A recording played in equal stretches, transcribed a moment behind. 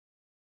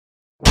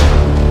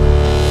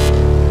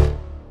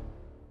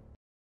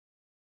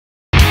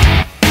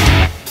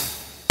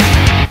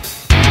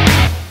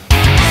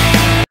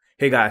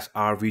Hey guys,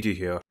 RVG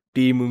here.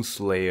 Demon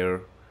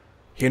Slayer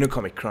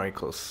Hinokami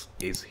Chronicles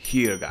is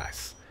here,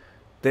 guys.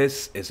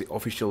 This is the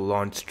official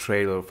launch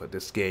trailer for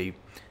this game,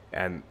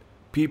 and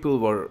people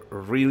were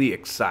really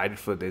excited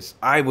for this.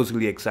 I was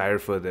really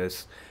excited for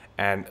this,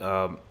 and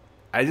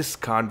I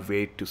just can't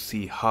wait to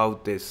see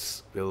how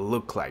this will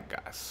look like,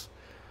 guys.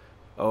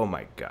 Oh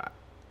my god.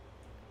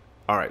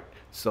 Alright,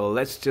 so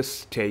let's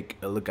just take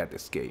a look at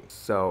this game.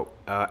 So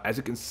as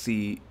you can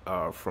see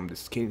from the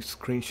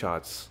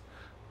screenshots,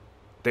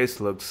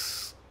 this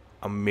looks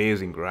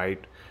amazing,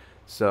 right?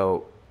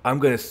 So I'm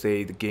gonna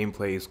say the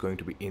gameplay is going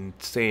to be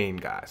insane,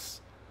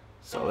 guys.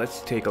 So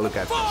let's take a look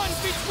at bond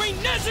between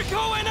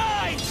Nezuko and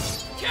I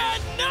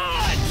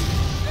cannot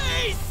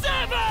be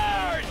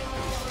severed!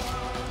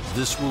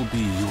 This will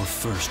be your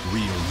first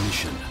real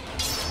mission,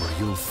 where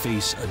you'll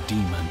face a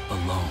demon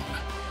alone.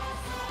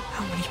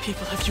 How many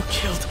people have you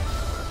killed?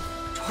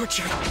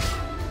 Tortured?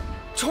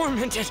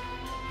 Tormented?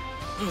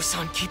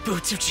 Musan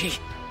Kibutsuchi,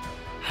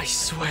 I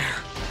swear,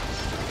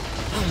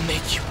 I'll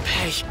make you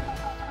pay.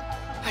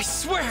 I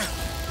swear!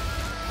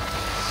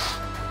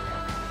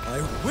 I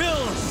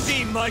will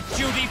see my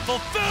duty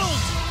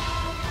fulfilled!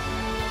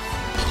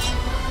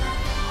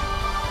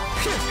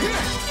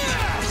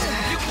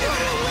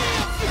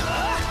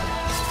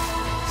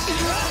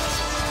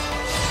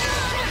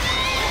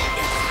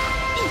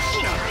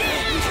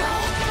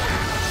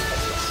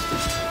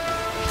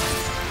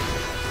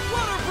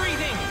 Water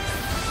breathing!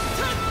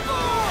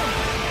 Transform!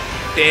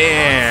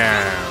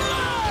 Damn!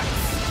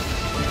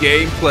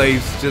 Gameplay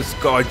is just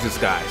gorgeous,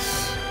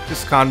 guys.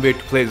 Just can't wait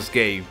to play this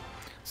game.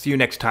 See you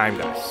next time,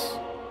 guys.